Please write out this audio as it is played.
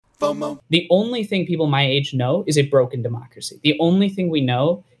The only thing people my age know is a broken democracy. The only thing we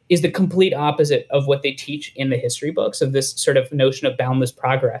know is the complete opposite of what they teach in the history books of this sort of notion of boundless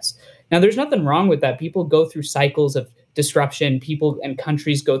progress. Now, there's nothing wrong with that. People go through cycles of disruption. People and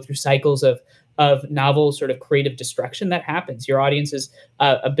countries go through cycles of novel sort of creative destruction. That happens. Your audience is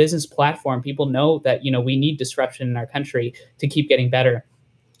a business platform. People know that, we need disruption in our country to keep getting better.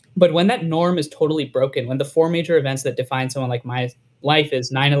 But when that norm is totally broken, when the four major events that define someone like my life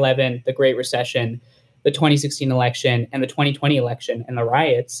is 9/11, the Great Recession, the 2016 election, and the 2020 election, and the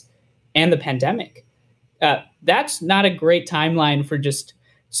riots, and the pandemic, that's not a great timeline for just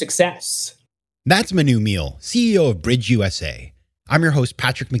success. That's Manu Miel, CEO of Bridge USA. I'm your host,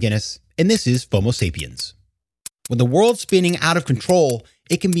 Patrick McGinnis, and this is FOMO Sapiens. When the world's spinning out of control,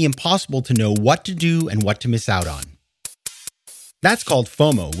 it can be impossible to know what to do and what to miss out on. That's called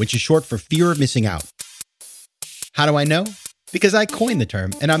FOMO, which is short for fear of missing out. How do I know? Because I coined the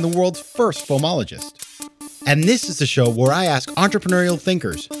term, and I'm the world's first FOMologist. And this is the show where I ask entrepreneurial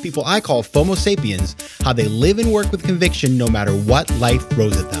thinkers, people I call FOMO sapiens, how they live and work with conviction no matter what life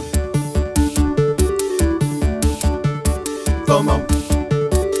throws at them. FOMO.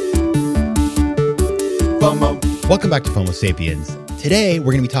 FOMO. Welcome back to FOMO Sapiens. Today, we're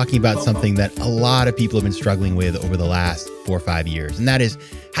going to be talking about something that a lot of people have been struggling with over the last 4 or 5 years, and that is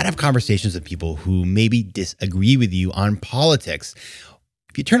how to have conversations with people who maybe disagree with you on politics.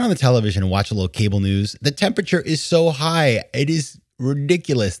 If you turn on the television and watch a little cable news, the temperature is so high. It is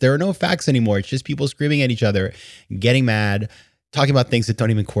ridiculous. There are no facts anymore. It's just people screaming at each other, getting mad, talking about things that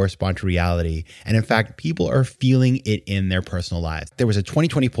don't even correspond to reality. And in fact, people are feeling it in their personal lives. There was a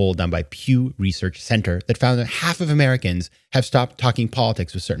 2020 poll done by Pew Research Center that found that half of Americans have stopped talking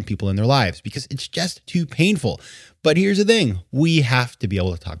politics with certain people in their lives because it's just too painful. But here's the thing. We have to be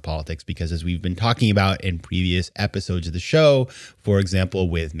able to talk politics because, as we've been talking about in previous episodes of the show, for example,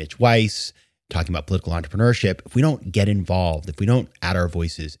 with Mitch Weiss, talking about political entrepreneurship, if we don't get involved, if we don't add our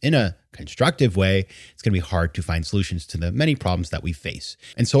voices in a constructive way, it's going to be hard to find solutions to the many problems that we face.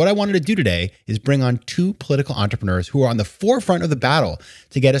 And so what I wanted to do today is bring on two political entrepreneurs who are on the forefront of the battle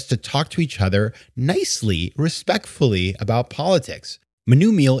to get us to talk to each other nicely, respectfully about politics.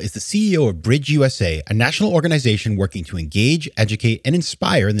 Manu Miel is the CEO of Bridge USA, a national organization working to engage, educate, and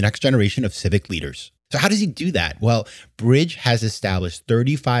inspire the next generation of civic leaders. So how does he do that? Well, Bridge has established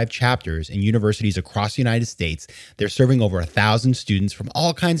 35 chapters in universities across the United States. They're serving over 1,000 students from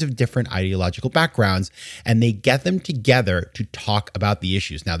all kinds of different ideological backgrounds, and they get them together to talk about the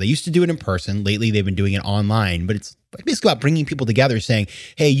issues. Now, they used to do it in person. Lately, they've been doing it online, but it's basically about bringing people together saying,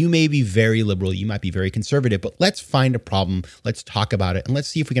 hey, you may be very liberal, you might be very conservative, but let's find a problem, let's talk about it, and let's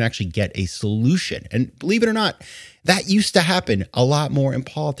see if we can actually get a solution. And believe it or not, that used to happen a lot more in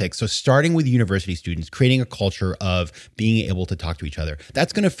politics. So starting with university students, creating a culture of being able to talk to each other,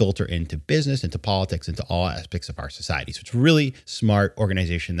 that's going to filter into business, into politics, into all aspects of our society. So it's a really smart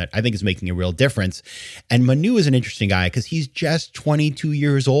organization that I think is making a real difference. And Manu is an interesting guy because he's just 22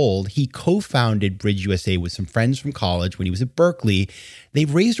 years old. He co-founded Bridge USA with some friends from college when he was at Berkeley.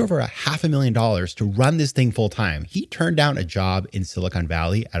 They've raised over $500,000 to run this thing full time. He turned down a job in Silicon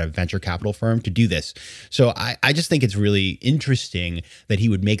Valley at a venture capital firm to do this. So I just think it's really interesting that he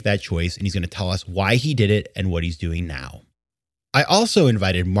would make that choice, and he's going to tell us why he did it and what he's doing now. I also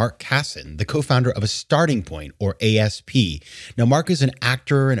invited Mark Casson, the co-founder of A Starting Point, or ASP. Now, Mark is an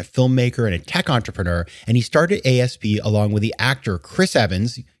actor and a filmmaker and a tech entrepreneur, and he started ASP along with the actor Chris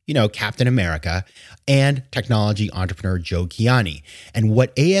Evans, Captain America, and technology entrepreneur Joe Kiani. And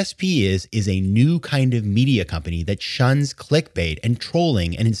what ASP is a new kind of media company that shuns clickbait and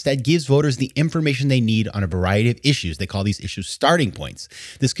trolling and instead gives voters the information they need on a variety of issues. They call these issues starting points.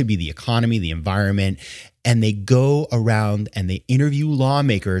 This could be the economy, the environment, and they go around and they interview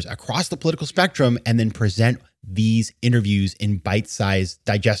lawmakers across the political spectrum and then present these interviews in bite-sized,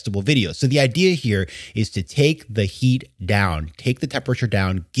 digestible videos. So the idea here is to take the heat down, take the temperature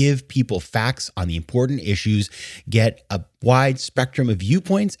down, give people facts on the important issues, get a wide spectrum of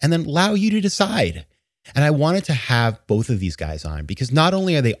viewpoints, and then allow you to decide. And I wanted to have both of these guys on because not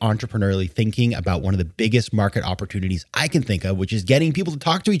only are they entrepreneurially thinking about one of the biggest market opportunities I can think of, which is getting people to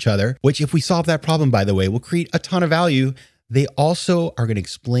talk to each other, which if we solve that problem, by the way, will create a ton of value. They also are going to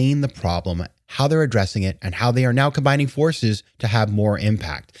explain the problem, how they're addressing it, and how they are now combining forces to have more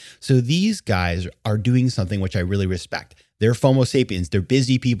impact. So these guys are doing something which I really respect. They're FOMO sapiens. They're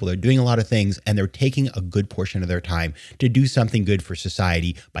busy people. They're doing a lot of things, and they're taking a good portion of their time to do something good for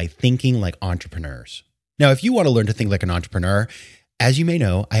society by thinking like entrepreneurs. Now, if you want to learn to think like an entrepreneur, As you may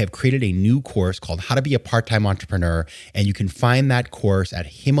know, I have created a new course called How to Be a Part-Time Entrepreneur, and you can find that course at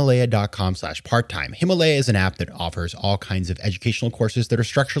Himalaya.com/part-time. Himalaya is an app that offers all kinds of educational courses that are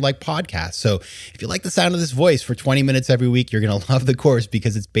structured like podcasts. So if you like the sound of this voice for 20 minutes every week, you're going to love the course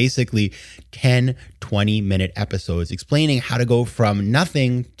because it's basically 10, 20-minute episodes explaining how to go from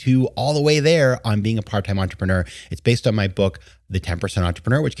nothing to all the way there on being a part-time entrepreneur. It's based on my book, The 10%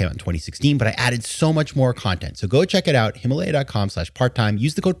 Entrepreneur, which came out in 2016, but I added so much more content. So go check it out, Himalaya.com/part-time.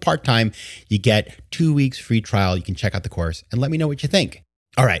 Use the code part-time. You get 2 weeks free trial. You can check out the course and let me know what you think.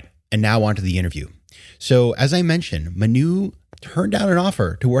 All right. And now on to the interview. So as I mentioned, Manu turned down an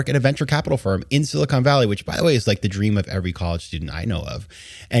offer to work at a venture capital firm in Silicon Valley, which by the way is like the dream of every college student I know of.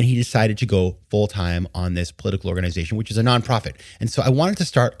 And he decided to go full-time on this political organization, which is a nonprofit. And so I wanted to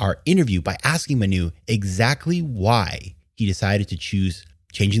start our interview by asking Manu exactly why he decided to choose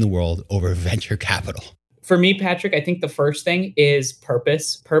changing the world over venture capital. For me, Patrick, I think the first thing is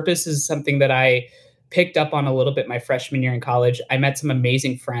purpose. Purpose is something that I picked up on a little bit my freshman year in college. I met some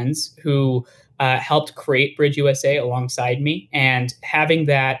amazing friends who helped create Bridge USA alongside me. And having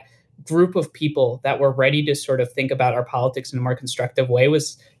that group of people that were ready to sort of think about our politics in a more constructive way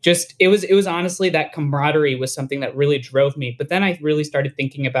was just, it was honestly, that camaraderie was something that really drove me. But then I really started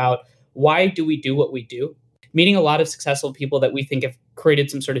thinking about, why do we do what we do? Meeting a lot of successful people that we think have created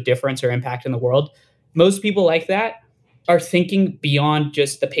some sort of difference or impact in the world. Most people like that are thinking beyond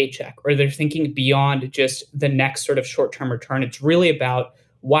just the paycheck, or they're thinking beyond just the next sort of short-term return. It's really about,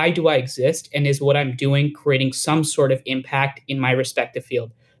 why do I exist? And is what I'm doing creating some sort of impact in my respective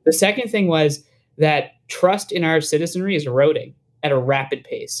field? The second thing was that trust in our citizenry is eroding at a rapid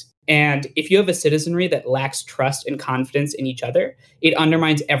pace. And if you have a citizenry that lacks trust and confidence in each other, it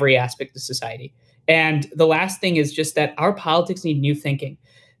undermines every aspect of society. And the last thing is just that our politics need new thinking.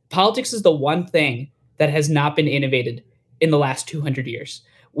 Politics is the one thing that has not been innovated in the last 200 years.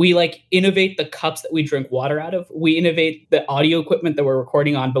 We innovate the cups that we drink water out of. We innovate the audio equipment that we're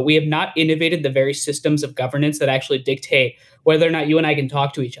recording on, but we have not innovated the very systems of governance that actually dictate whether or not you and I can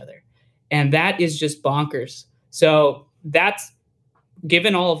talk to each other. And that is just bonkers. So that's,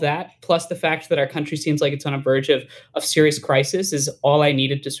 given all of that, plus the fact that our country seems like it's on a verge of serious crisis, is all I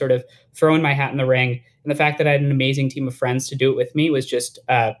needed to sort of throw in my hat in the ring. And the fact that I had an amazing team of friends to do it with me was just,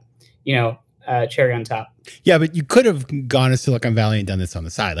 cherry on top. Yeah, but you could have gone to Silicon Valley and done this on the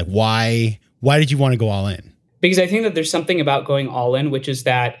side. Like, why did you want to go all in? Because I think that there's something about going all in, which is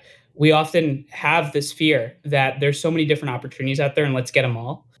that we often have this fear that there's so many different opportunities out there and let's get them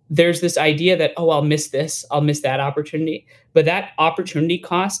all. There's this idea that, oh, I'll miss this, I'll miss that opportunity. But that opportunity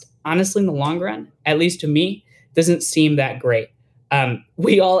cost, honestly, in the long run, at least to me, doesn't seem that great.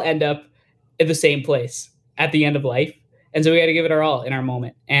 We all end up in the same place at the end of life. And so we got to give it our all in our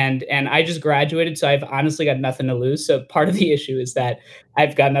moment. And I just graduated, so I've honestly got nothing to lose. So part of the issue is that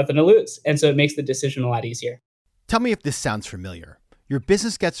I've got nothing to lose. And so it makes the decision a lot easier. Tell me if this sounds familiar. Your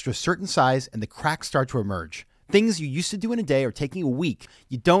business gets to a certain size and the cracks start to emerge. Things you used to do in a day are taking a week.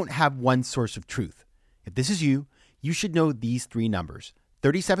 You don't have one source of truth. If this is you, you should know these three numbers: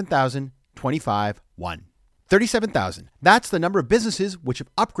 37,000, 25, 1. 37,000. That's the number of businesses which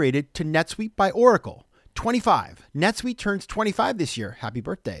have upgraded to NetSuite by Oracle. 25. NetSuite turns 25 this year. Happy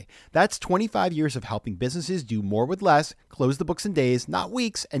birthday. That's 25 years of helping businesses do more with less, close the books in days, not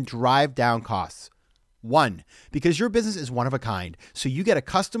weeks, and drive down costs. 1. Because your business is one of a kind, so you get a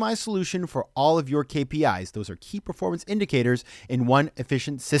customized solution for all of your KPIs. Those are key performance indicators in one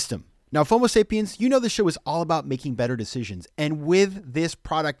efficient system. Now, FOMO Sapiens, you know the show is all about making better decisions. And with this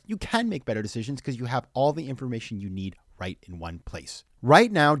product, you can make better decisions because you have all the information you need right in one place.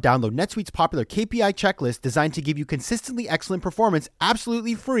 Right now, download NetSuite's popular KPI checklist designed to give you consistently excellent performance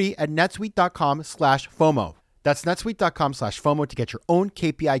absolutely free at netsuite.com/FOMO. That's netsuite.com/FOMO to get your own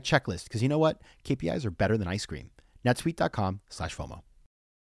KPI checklist. Because you know what? KPIs are better than ice cream. netsuite.com/FOMO.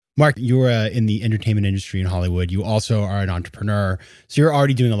 Mark, you're in the entertainment industry in Hollywood. You also are an entrepreneur. So you're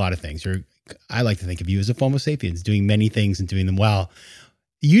already doing a lot of things. I like to think of you as a FOMO sapiens, doing many things and doing them well.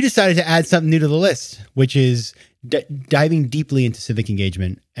 You decided to add something new to the list, which is diving deeply into civic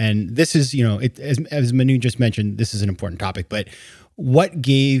engagement. And this is, as Manu just mentioned, this is an important topic, but what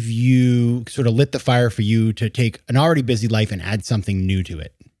gave you, sort of lit the fire for you to take an already busy life and add something new to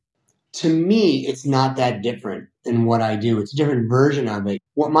it? To me, it's not that different than what I do. It's a different version of it.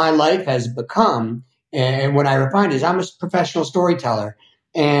 What my life has become, and what I refined, is I'm a professional storyteller.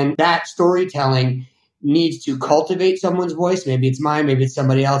 And that storytelling needs to cultivate someone's voice. Maybe it's mine, maybe it's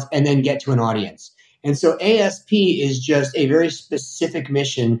somebody else, and then get to an audience. And so ASP is just a very specific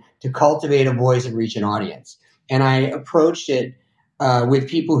mission to cultivate a voice and reach an audience. And I approached it with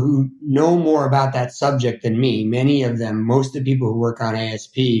people who know more about that subject than me. Many of them, most of the people who work on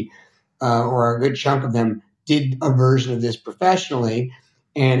ASP, or a good chunk of them, did a version of this professionally.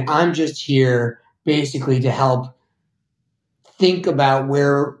 And I'm just here basically to help think about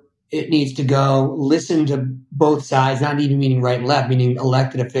where it needs to go, listen to both sides, not even meaning right and left, meaning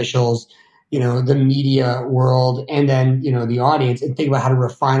elected officials, the media world, and then, the audience, and think about how to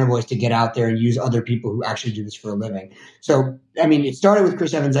refine a voice to get out there and use other people who actually do this for a living. So, it started with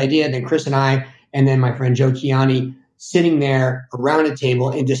Chris Evans' idea, then Chris and I, and then my friend Joe Kiani sitting there around a table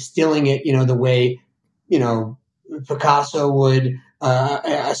and distilling it, the way, Picasso would,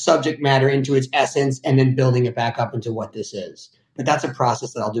 a subject matter into its essence, and then building it back up into what this is. But that's a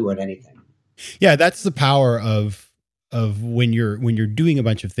process that I'll do at anything. Yeah, that's the power of when you're doing a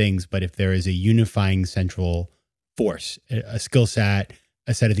bunch of things, but if there is a unifying central force, a skill set,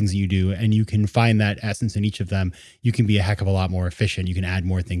 a set of things that you do, and you can find that essence in each of them, you can be a heck of a lot more efficient. You can add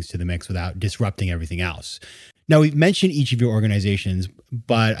more things to the mix without disrupting everything else. Now, we've mentioned each of your organizations,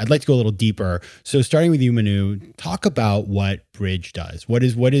 but I'd like to go a little deeper. So starting with you, Manu, talk about what Bridge does. What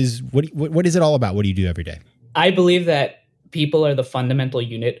is it all about? What do you do every day? I believe that people are the fundamental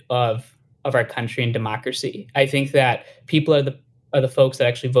unit of our country and democracy. I think that people are the folks that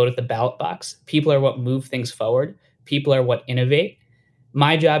actually vote at the ballot box. People are what move things forward. People are what innovate.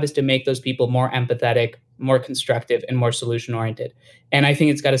 My job is to make those people more empathetic, more constructive, and more solution-oriented. And I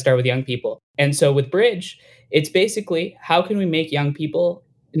think it's got to start with young people. And so with Bridge, it's basically how can we make young people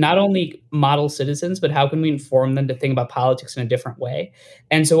not only model citizens, but how can we inform them to think about politics in a different way?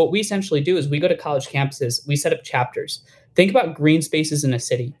 And so what we essentially do is we go to college campuses, we set up chapters. Think about green spaces in a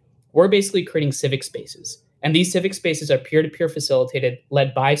city. We're basically creating civic spaces. And these civic spaces are peer-to-peer facilitated,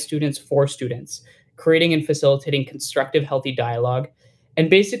 led by students for students, creating and facilitating constructive, healthy dialogue, and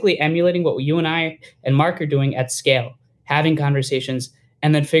basically emulating what you and I and Mark are doing at scale, having conversations,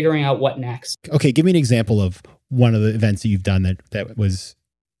 and then figuring out what next. Okay, give me an example of one of the events that you've done that was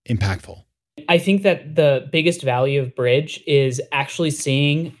impactful. I think that the biggest value of Bridge is actually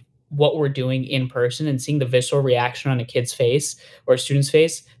seeing what we're doing in person and seeing the visceral reaction on a kid's face or a student's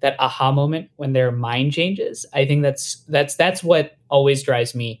face, that aha moment when their mind changes. I think that's what always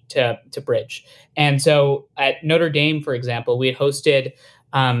drives me to Bridge. And so at Notre Dame, for example, we had hosted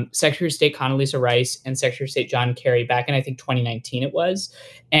Secretary of State Condoleezza Rice and Secretary of State John Kerry back in, I think, 2019 it was.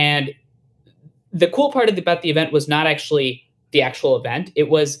 And the cool part about the event was not actually the actual event. It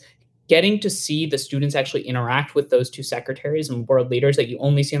was getting to see the students actually interact with those two secretaries and world leaders that you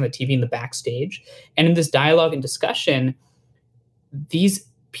only see on the TV in the backstage. And in this dialogue and discussion, these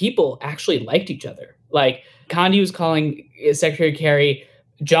people actually liked each other. Like Condi was calling Secretary Kerry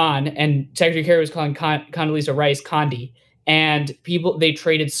John, and Secretary Kerry was calling Condoleezza Rice Condi. And people, they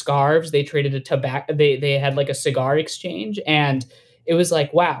traded scarves, they traded a tobacco, they had like a cigar exchange. And it was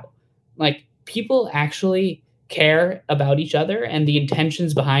like, wow, like people actually care about each other, and the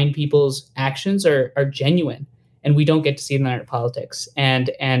intentions behind people's actions are genuine, and we don't get to see them in our politics.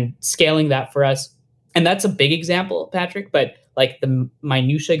 And scaling that for us, and that's a big example, Patrick, but like the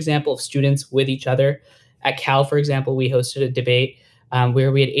minutia example of students with each other. At Cal, for example, we hosted a debate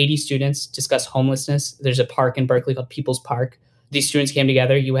where we had 80 students discuss homelessness. There's a park in Berkeley called People's Park. These students came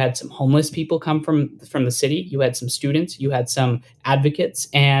together. You had some homeless people come from the city. You had some students. You had some advocates.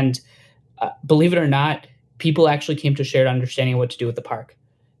 And believe it or not, people actually came to a shared understanding of what to do with the park.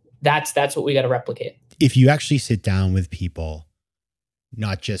 That's what we got to replicate. If you actually sit down with people,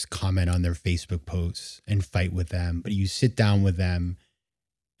 not just comment on their Facebook posts and fight with them, but you sit down with them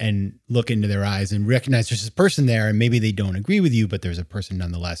and look into their eyes and recognize there's this person there, and maybe they don't agree with you, but there's a person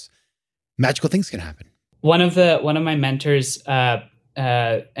nonetheless, magical things can happen. One of my mentors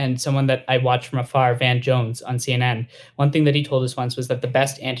and someone that I watched from afar, Van Jones on CNN, one thing that he told us once was that the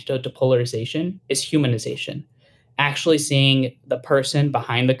best antidote to polarization is humanization. Actually seeing the person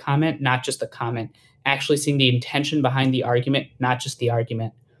behind the comment, not just the comment. Actually seeing the intention behind the argument, not just the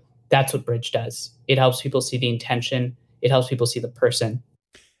argument. That's what Bridge does. It helps people see the intention. It helps people see the person.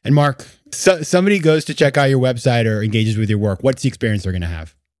 And Mark, somebody goes to check out your website or engages with your work. What's the experience they're going to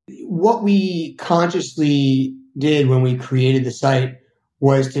have? What we consciously did when we created the site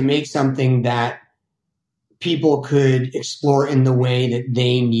was to make something that people could explore in the way that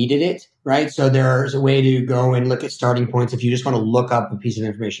they needed it, right? So there's a way to go and look at starting points. If you just want to look up a piece of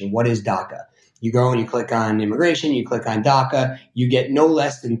information, what is DACA? You go and you click on immigration, you click on DACA, you get no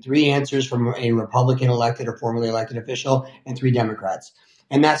less than 3 answers from a Republican elected or formerly elected official and 3 Democrats.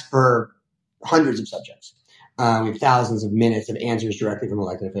 And that's for hundreds of subjects. We have thousands of minutes of answers directly from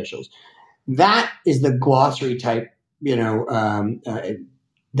elected officials. That is the glossary type,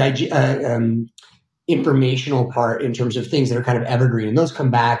 informational part in terms of things that are kind of evergreen, and those come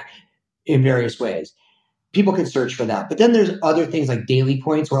back in various ways. People can search for that. But then there's other things like daily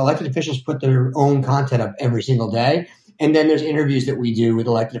points where elected officials put their own content up every single day. And then there's interviews that we do with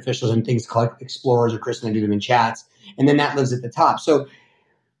elected officials and things called Explorers, or Chris and I do them in chats. And then that lives at the top. So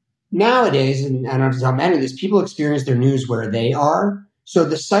nowadays, and I don't have to tell many of this, people experience their news where they are. So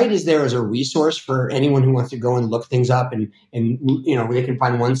the site is there as a resource for anyone who wants to go and look things up, and they can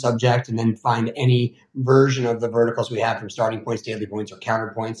find one subject and then find any version of the verticals we have, from starting points, daily points, or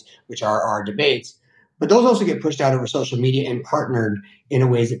counterpoints, which are our debates. But those also get pushed out over social media and partnered in a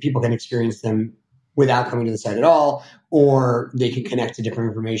ways that people can experience them without coming to the site at all, or they can connect to different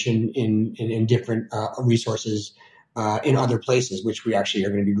information in different resources in other places, which we actually are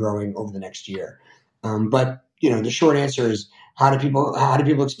going to be growing over the next year. But the short answer is, how do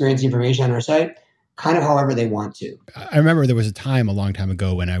people experience the information on our site? Kind of however they want to. I remember there was a time a long time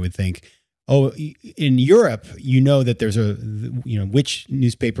ago when I would think, oh, in Europe, that there's which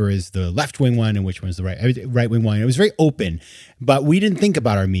newspaper is the left-wing one and which one's the right-wing one. It was very open, but we didn't think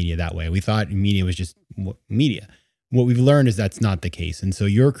about our media that way. We thought media was just media. What we've learned is that's not the case. And so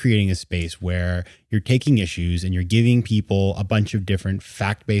you're creating a space where you're taking issues and you're giving people a bunch of different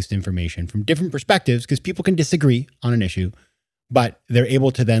fact-based information from different perspectives, because people can disagree on an issue, but they're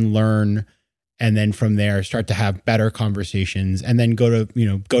able to then learn, and then from there start to have better conversations, and then go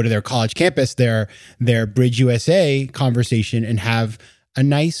to their college campus, their Bridge USA conversation, and have a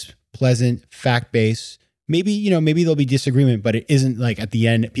nice, pleasant, fact-based. Maybe there'll be disagreement, but it isn't like at the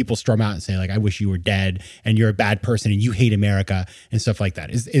end people storm out and say like, I wish you were dead and you're a bad person and you hate America and stuff like that.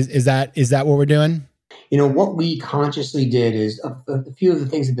 Is that what we're doing? What we consciously did is a few of the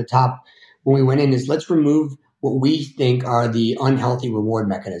things at the top when we went in is, let's remove what we think are the unhealthy reward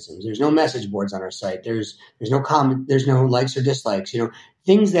mechanisms. There's no message boards on our site. There's no comment. There's no likes or dislikes.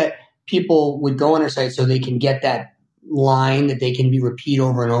 Things that people would go on our site so they can get that line that they can repeat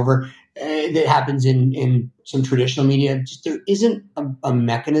over and over. That happens in some traditional media. Just there isn't a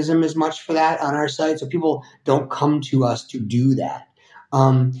mechanism as much for that on our site, so people don't come to us to do that.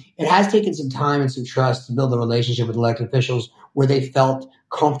 It has taken some time and some trust to build a relationship with elected officials where they felt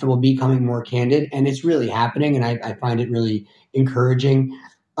comfortable becoming more candid, and it's really happening, and I find it really encouraging.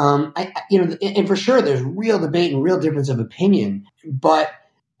 And for sure, there's real debate and real difference of opinion, but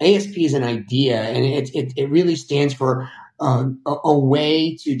ASP is an idea, and it really stands for a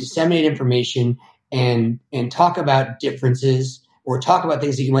way to disseminate information and talk about differences, or talk about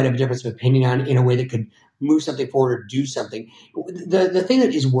things that you might have a difference of opinion on, in a way that could move something forward or do something. The thing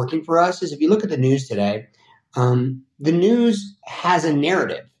that is working for us is, if you look at the news today, the news has a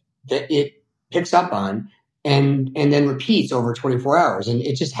narrative that it picks up on and then repeats over 24 hours. And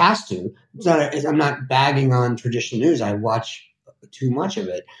it just has to. I'm not bagging on traditional news. I watch too much of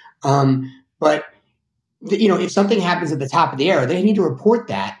it. But if something happens at the top of the hour, they need to report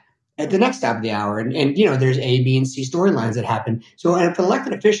that at the next top of the hour. And there's A, B, and C storylines that happen. So if an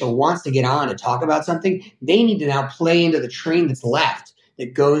elected official wants to get on and talk about something, they need to now play into the train that's left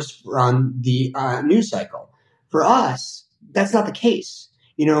that goes from the news cycle. For us, that's not the case.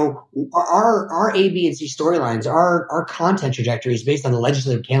 Our A, B, and C storylines, our content trajectory is based on the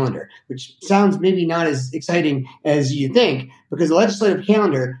legislative calendar, which sounds maybe not as exciting as you think, because the legislative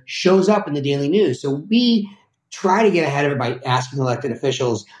calendar shows up in the daily news. So we try to get ahead of it by asking elected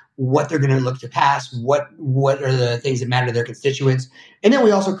officials what they're going to look to pass, what are the things that matter to their constituents. And then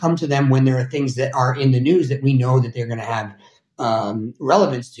we also come to them when there are things that are in the news that we know that they're going to have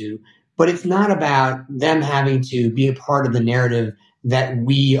relevance to. But it's not about them having to be a part of the narrative that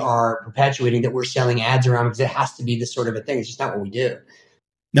we are perpetuating, that we're selling ads around, because it has to be this sort of a thing. It's just not what we do.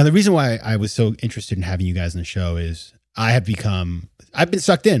 Now, the reason why I was so interested in having you guys on the show is I've been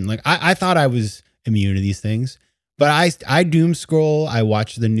sucked in. Like I thought I was immune to these things, but I doom scroll. I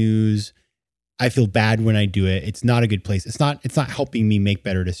watch the news. I feel bad when I do it. It's not a good place. It's not helping me make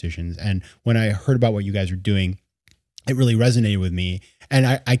better decisions. And when I heard about what you guys were doing, it really resonated with me.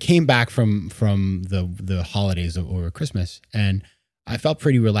 And I came back from the holidays over Christmas, and I felt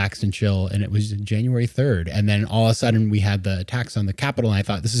pretty relaxed and chill. And it was January 3rd. And then all of a sudden we had the attacks on the Capitol. And I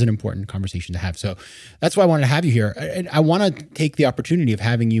thought this is an important conversation to have. So that's why I wanted to have you here. And I want to take the opportunity of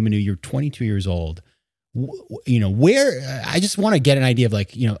having you, Manu. You're 22 years old. Where I just want to get an idea of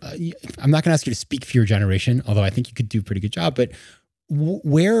I'm not going to ask you to speak for your generation, although I think you could do a pretty good job, but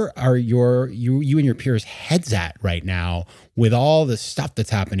where are you and your peers' heads at right now with all the stuff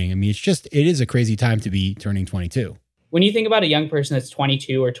that's happening? I mean, it is a crazy time to be turning 22. When you think about a young person that's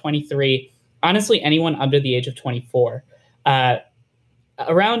 22 or 23, honestly, anyone under the age of 24,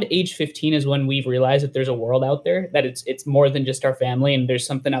 around age 15 is when we've realized that there's a world out there, that it's more than just our family, and there's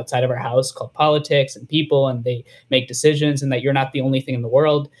something outside of our house called politics and people, and they make decisions, and that you're not the only thing in the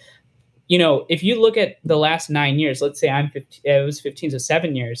world. If you look at the last 9 years, let's say I'm 15, it was 15, so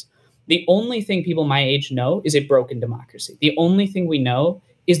 7 years, the only thing people my age know is a broken democracy. The only thing we know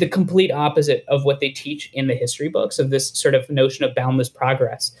is the complete opposite of what they teach in the history books, of this sort of notion of boundless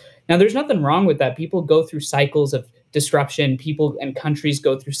progress. Now, there's nothing wrong with that. People go through cycles of disruption. People and countries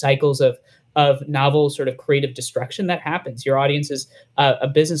go through cycles of novel sort of creative destruction. That happens. Your audience is a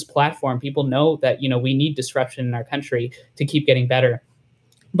business platform. People know that, we need disruption in our country to keep getting better.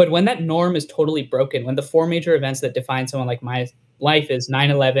 But when that norm is totally broken, when the four major events that define someone like my life is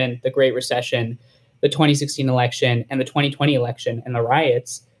 9/11, the Great Recession, the 2016 election, and the 2020 election, and the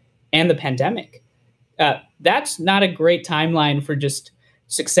riots, and the pandemic, that's not a great timeline for just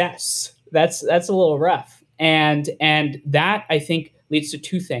success. That's a little rough. And that, I think, leads to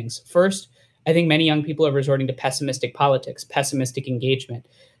two things. First, I think many young people are resorting to pessimistic politics, pessimistic engagement,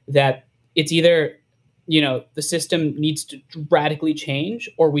 that it's either, the system needs to radically change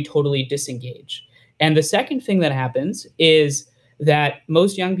or we totally disengage. And the second thing that happens is that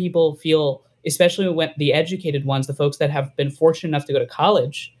most young people feel, especially when the educated ones, the folks that have been fortunate enough to go to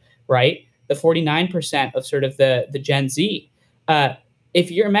college, right? The 49% of sort of the Gen Z, if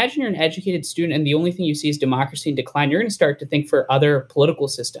you're imagine you're an educated student and the only thing you see is democracy in decline, you're going to start to think for other political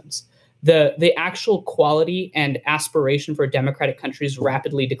systems. The actual quality and aspiration for a democratic country is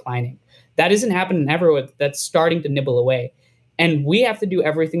rapidly declining. That isn't happening everywhere. That's starting to nibble away. And we have to do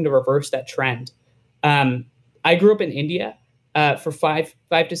everything to reverse that trend. I grew up in India for five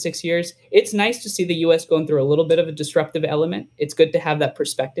to 6 years. It's nice to see the US going through a little bit of a disruptive element. It's good to have that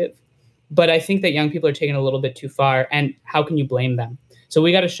perspective. But I think that young people are taking it a little bit too far. And how can you blame them? So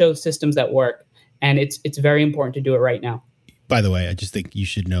we got to show systems that work. And it's very important to do it right now. By the way, I just think you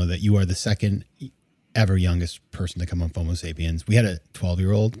should know that you are the second ever youngest person to come on FOMO Sapiens. We had a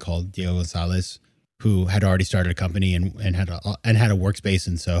 12-year-old called Diego Gonzalez who had already started a company and had a workspace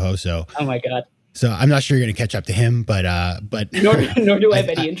in Soho. So, oh my God. So I'm not sure you're going to catch up to him, but nor do I have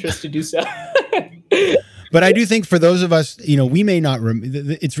any interest to do so. But I do think for those of us, we may not.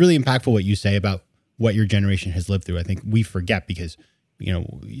 It's really impactful what you say about what your generation has lived through. I think we forget because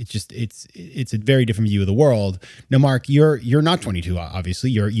it's a very different view of the world. Now, Mark, you're not 22. Obviously,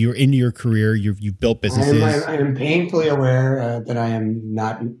 you're into your career. You've built businesses. I am painfully aware that I am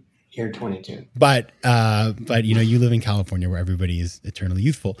not here 22. But you live in California where everybody is eternally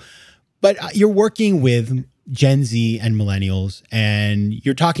youthful. But you're working with Gen Z and millennials, and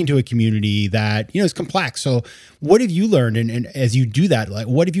you're talking to a community that is complex. So, what have you learned? And as you do that, like,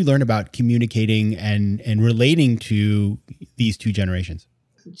 what have you learned about communicating and relating to these two generations?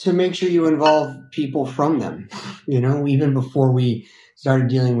 To make sure you involve people from them. Even before we started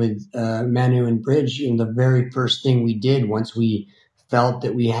dealing with Manu and Bridge, the very first thing we did once we felt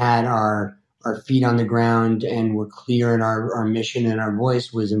that we had our feet on the ground and were clear in our mission and our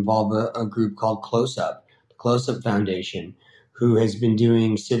voice was involve a group called Close Up, the Close Up Foundation, who has been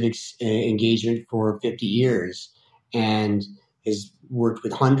doing civics engagement for 50 years and has worked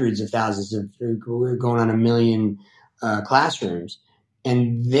with hundreds of thousands of going on 1 million classrooms.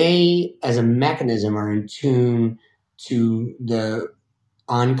 And they, as a mechanism, are in tune to the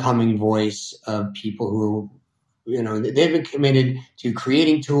oncoming voice of people who they've been committed to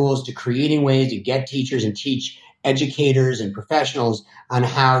creating tools, to creating ways to get teachers and teach educators and professionals on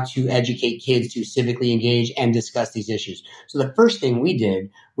how to educate kids to civically engage and discuss these issues. So the first thing we did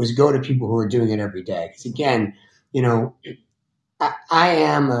was go to people who are doing it every day. Because again,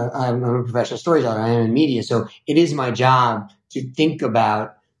 I'm a professional storyteller. I am in media. So it is my job to think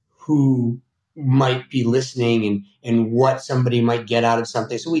about who might be listening and what somebody might get out of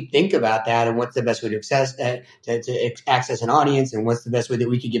something. So we think about that and what's the best way to access that, to access an audience, and what's the best way that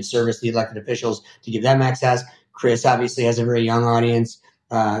we could give service to the elected officials to give them access. Chris obviously has a very young audience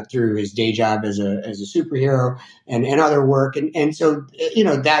through his day job as a superhero and other work. And so,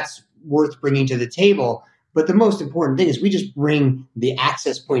 that's worth bringing to the table. But the most important thing is we just bring the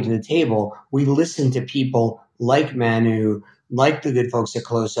access point to the table. We listen to people like Manu, like the good folks at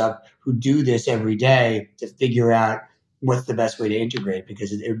Close Up, who do this every day to figure out what's the best way to integrate,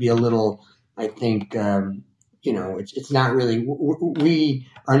 because it would be a little, I think, it's not really, we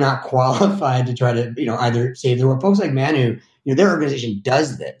are not qualified to try to, either save the world. Folks like Manu, their organization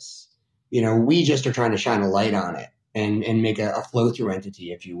does this. We just are trying to shine a light on it and make a flow-through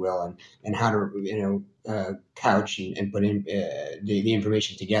entity, if you will, and how to, couch and put in the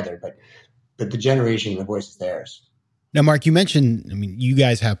information together. But the generation, the voice is theirs. Now, Mark, you mentioned, you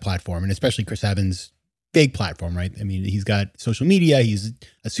guys have platform, and especially Chris Evans big platform, right? I mean, he's got social media. He's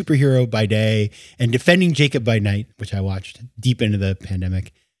a superhero by day and defending Jacob by night, which I watched deep into the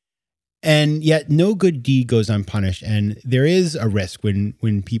pandemic. And yet no good deed goes unpunished. And there is a risk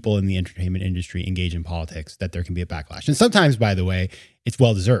when people in the entertainment industry engage in politics that there can be a backlash. And sometimes, by the way, it's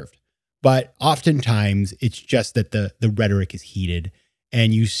well-deserved. But oftentimes it's just that the rhetoric is heated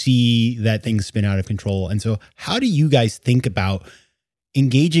and you see that things spin out of control. And so how do you guys think about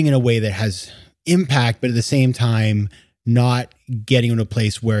engaging in a way that has impact, but at the same time, not getting into a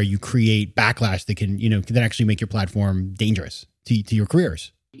place where you create backlash that can actually make your platform dangerous to your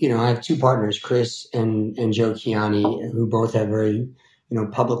careers? I have two partners, Chris and Joe Kiani, who both have very,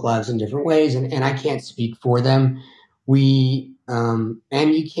 public lives in different ways. And I can't speak for them. And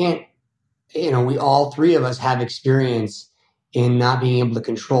you can't, we all three of us have experience in not being able to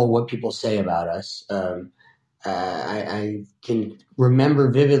control what people say about us. I can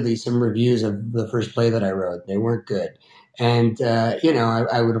remember vividly some reviews of the first play that I wrote. They weren't good. And,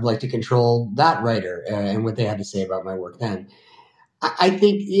 I would have liked to control that writer and what they had to say about my work then. I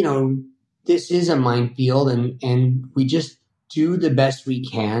think, this is a minefield and we just do the best we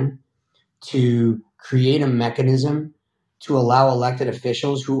can to create a mechanism to allow elected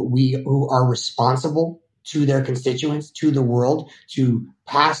officials who are responsible to their constituents, to the world, to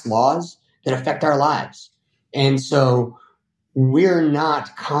pass laws that affect our lives. And so we're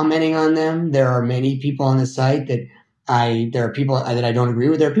not commenting on them. There are many people on the site that I don't agree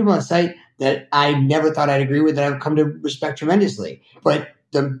with. There are people on the site that I never thought I'd agree with that I've come to respect tremendously. But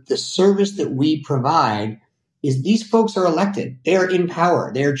the service that we provide is these folks are elected. They are in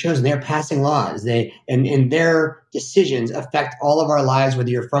power. They are chosen. They are passing laws. And their decisions affect all of our lives, whether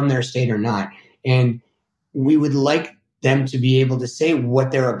you're from their state or not. And we would like them to be able to say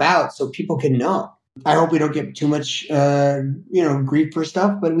what they're about so people can know. I hope we don't get too much, grief for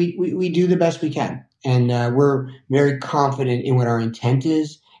stuff, but we do the best we can. And we're very confident in what our intent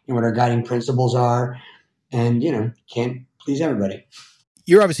is and what our guiding principles are. And, can't please everybody.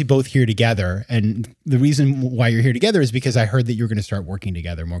 You're obviously both here together. And the reason why you're here together is because I heard that you're going to start working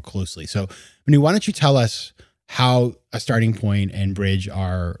together more closely. So, Manu, why don't you tell us how A Starting Point and Bridge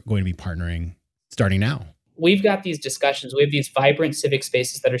are going to be partnering starting now? We've got these discussions. We have these vibrant civic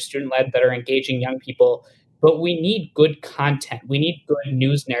spaces that are student-led, that are engaging young people. But we need good content. We need good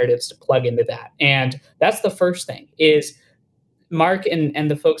news narratives to plug into that. And that's the first thing is Mark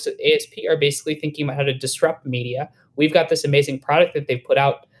and the folks at ASP are basically thinking about how to disrupt media. We've got this amazing product that they've put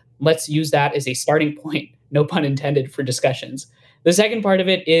out. Let's use that as a starting point, no pun intended, for discussions. The second part of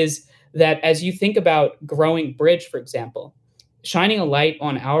it is that as you think about growing Bridge, for example, shining a light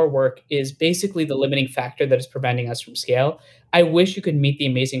on our work is basically the limiting factor that is preventing us from scale. I wish you could meet the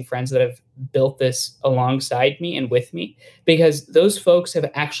amazing friends that have built this alongside me and with me, because those folks have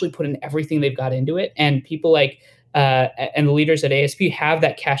actually put in everything they've got into it. And people like, and the leaders at ASP have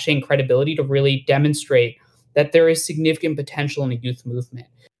that cachet and credibility to really demonstrate that there is significant potential in a youth movement.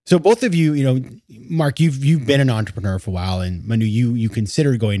 So both of you, Mark, you've been an entrepreneur for a while, and Manu, you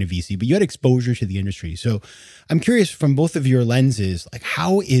considered going to VC, but you had exposure to the industry. So I'm curious from both of your lenses, like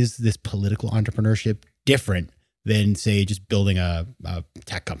how is this political entrepreneurship different than, say, just building a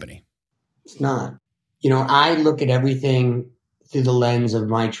tech company? It's not. I look at everything through the lens of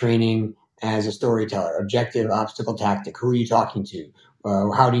my training as a storyteller: objective, obstacle, tactic. Who are you talking to?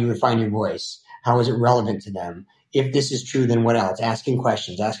 How do you refine your voice? How is it relevant to them? If this is true, then what else? Asking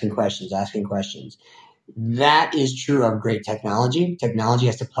questions. That is true of great technology. Technology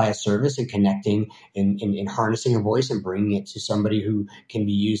has to apply a service in connecting and harnessing a voice and bringing it to somebody who can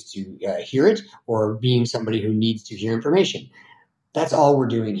be used to hear it, or being somebody who needs to hear information. That's all we're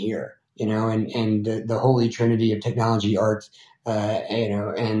doing here, and the holy trinity of technology, art,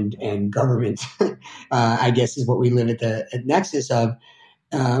 and government, I guess, is what we live at the nexus of.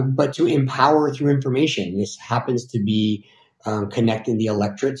 But to empower through information. This happens to be connecting the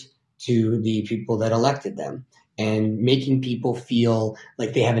electorate to the people that elected them and making people feel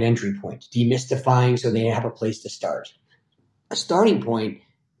like they have an entry point, demystifying so they have a place to start. A Starting Point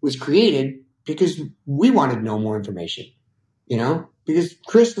was created because we wanted to know more information, because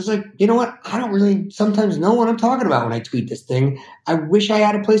Chris was like, you know what? I don't really sometimes know what I'm talking about when I tweet this thing. I wish I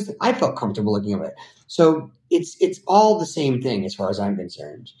had a place that I felt comfortable looking at it. So it's all the same thing as far as I'm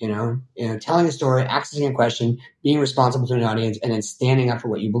concerned, telling a story, accessing a question, being responsible to an audience, and then standing up for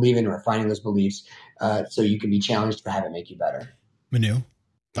what you believe in and refining those beliefs so you can be challenged for having it make you better. Manu,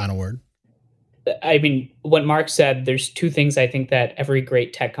 final word. I mean, what Mark said, there's two things I think that every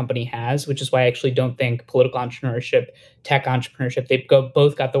great tech company has, which is why I actually don't think political entrepreneurship, tech entrepreneurship, they've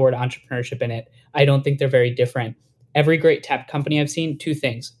both got the word entrepreneurship in it. I don't think they're very different. every great tech company I've seen, two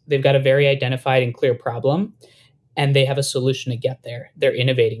things. They've got a very identified and clear problem, and they have a solution to get there. They're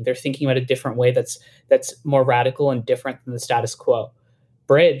innovating. They're thinking about a different way that's more radical and different than the status quo.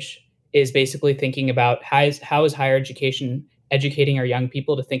 Bridge is basically thinking about how is higher education educating our young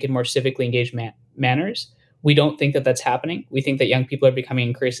people to think in more civically engaged manners. We don't think that that's happening. We think that young people are becoming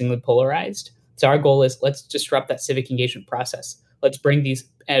increasingly polarized. So our goal is, let's disrupt that civic engagement process. Let's bring these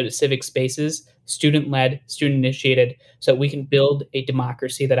civic spaces, student-led, student-initiated, so that we can build a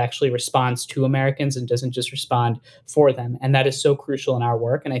democracy that actually responds to Americans and doesn't just respond for them. And that is so crucial in our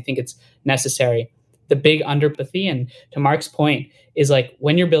work, and I think it's necessary. The big underpathy, and to Mark's point, is like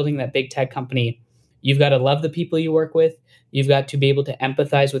when you're building that big tech company, you've got to love the people you work with. You've got to be able to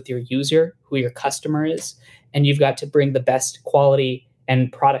empathize with your user, who your customer is, and you've got to bring the best quality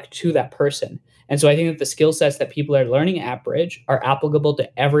and product to that person. And so I think that the skill sets that people are learning at Bridge are applicable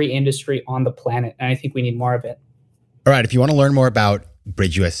to every industry on the planet. And I think we need more of it. All right. If you want to learn more about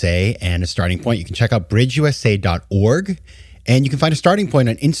Bridge USA and A Starting Point, you can check out bridgeusa.org. And you can find A Starting Point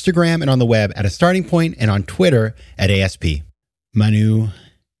on Instagram and on the web at A Starting Point, and on Twitter at ASP. Manu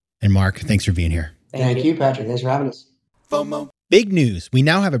and Mark, thanks for being here. Thank you, Patrick. Thanks for having us. FOMO. Big news. We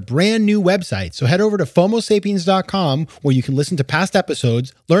now have a brand new website. So head over to FOMOSapiens.com, where you can listen to past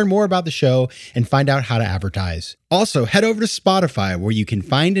episodes, learn more about the show, and find out how to advertise. Also, head over to Spotify, where you can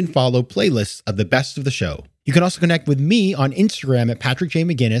find and follow playlists of the best of the show. You can also connect with me on Instagram at Patrick J.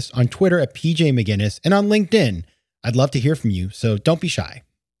 McGinnis, on Twitter at PJ McGinnis, and on LinkedIn. I'd love to hear from you, so don't be shy.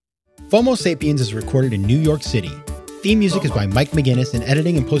 FOMO Sapiens is recorded in New York City. Theme music is by Mike McGinnis, and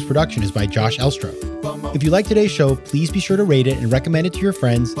editing and post-production is by Josh Elstro. If you like today's show, please be sure to rate it and recommend it to your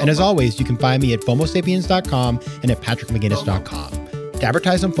friends. And as always, you can find me at FOMOSapiens.com and at PatrickMcGinnis.com. To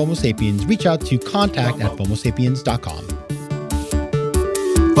advertise on FOMO Sapiens, reach out to contact@FOMOSapiens.com.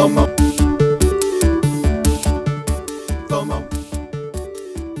 FOMO.